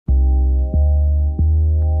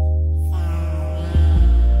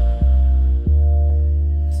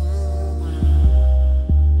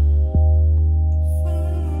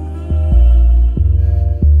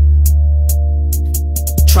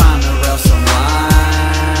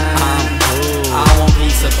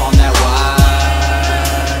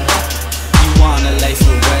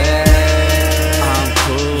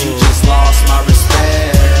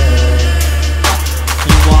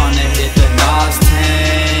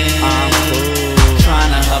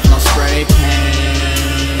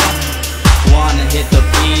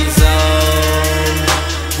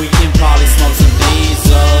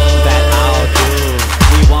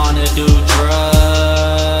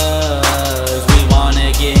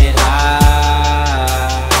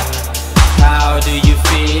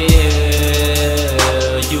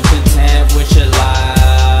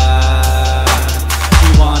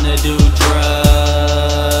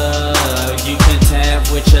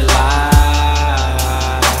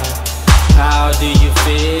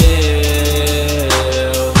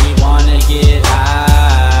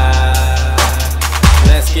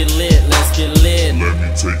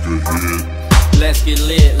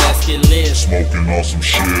let's get lit. Smoking on some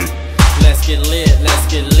shit. Let's get lit,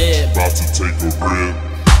 let's get lit. About to take a rip.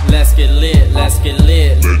 Let's get lit, let's get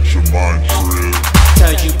lit. Let your mind trip.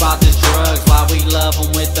 Tell you about these drugs, why we love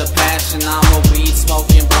them with a passion. I'm a weed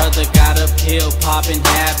smoking brother, got a pill popping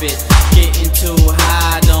habit. Getting too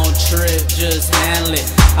high, don't trip, just handle it.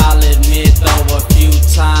 I'll admit though a few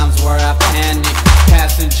times where I panic.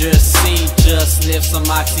 Passenger seat, just sniff some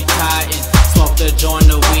Oxycontin. Smoked a joint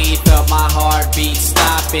of weed, felt my heartbeat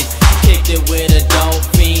stopping. Kicked it with a dope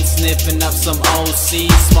fiend, sniffing up some OC.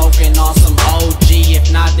 Smoking on some OG,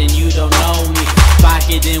 if not then you don't know me. Back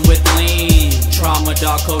it in with lean, trauma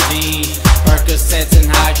dark codeine, Percocets and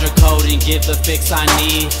hydrocodone, give the fix I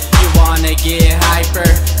need. You wanna get hyper?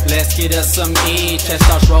 Let's get us some E. Chest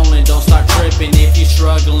starts rolling, don't start tripping if you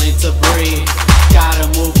struggling to breathe. Gotta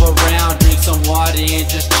move around, drink some water and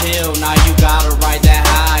just chill. Now you gotta ride that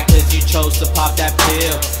high, cause you chose to pop that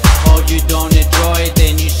pill. Oh, you don't enjoy it,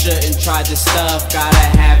 then you shouldn't try this stuff. Gotta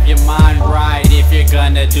have your mind right if you're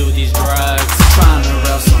gonna do these drugs. Tryna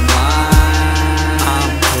rail some lines,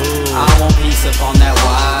 I'm cool. I want peace up on that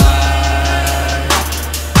wire.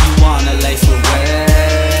 You wanna lace with wet,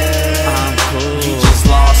 I'm cool. You just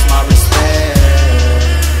lost my respect.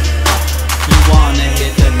 You wanna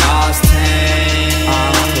hit the NOS tank,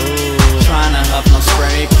 I'm cool. Tryna huff no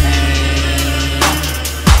spray paint.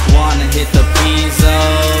 Wanna hit the piezo.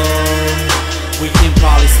 We can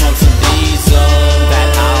probably smoke some diesel. That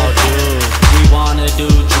I'll do. We wanna do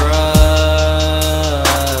drugs.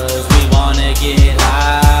 We wanna get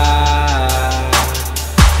high.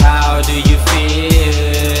 How do you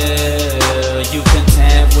feel? You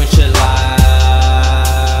content with your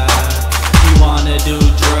life? We wanna do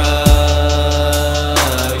drugs.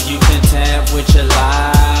 You content with your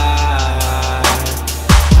life?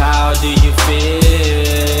 How do you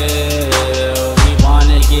feel? We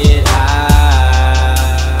wanna get high.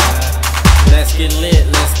 Let's get lit,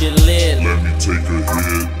 let's get lit. Let me take a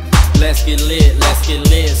hit. Let's get lit, let's get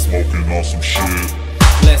lit. Smoking on some shit.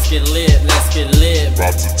 Let's get lit, let's get lit.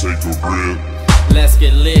 About to take a rip. Let's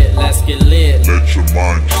get lit, let's get lit. Let your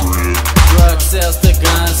mind trip. Drug sales to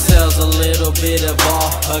gun sales, a little bit of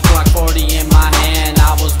all. A Glock 40 in my hand,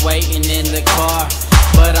 I was waiting in the car.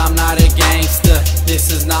 But I'm not a gangster,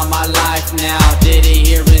 this is not my life now. Did it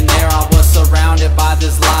here and there, I was surrounded by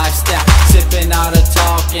this lifestyle. Sipping out a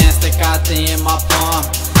tall can, staccato in my palm.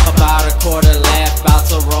 About a quarter left, about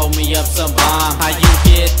to roll me up some bomb. How you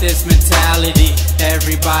get this mentality?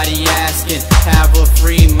 Everybody asking. Have a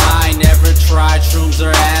free mind, never tried shrooms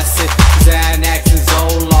or acid. Xanax and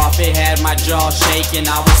Zoloft, it had my jaw shaking.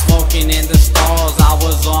 I was smoking in the stalls, I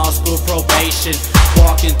was on school probation.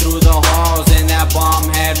 Walking through the halls and that bomb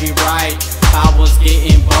had me right. I was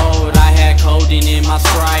getting bold, I had codeine in my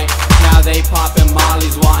Sprite. Now they popping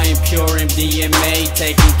mollies, wanting pure MDMA.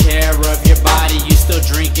 Taking care of your body, you still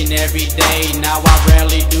drinking every day. Now I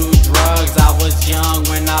rarely do drugs, I was young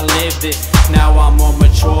when I lived it. Now I'm more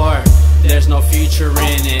mature, there's no future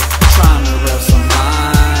in it. Tryna rail some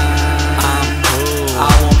lines, I'm cool.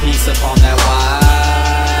 I want peace up on that wire.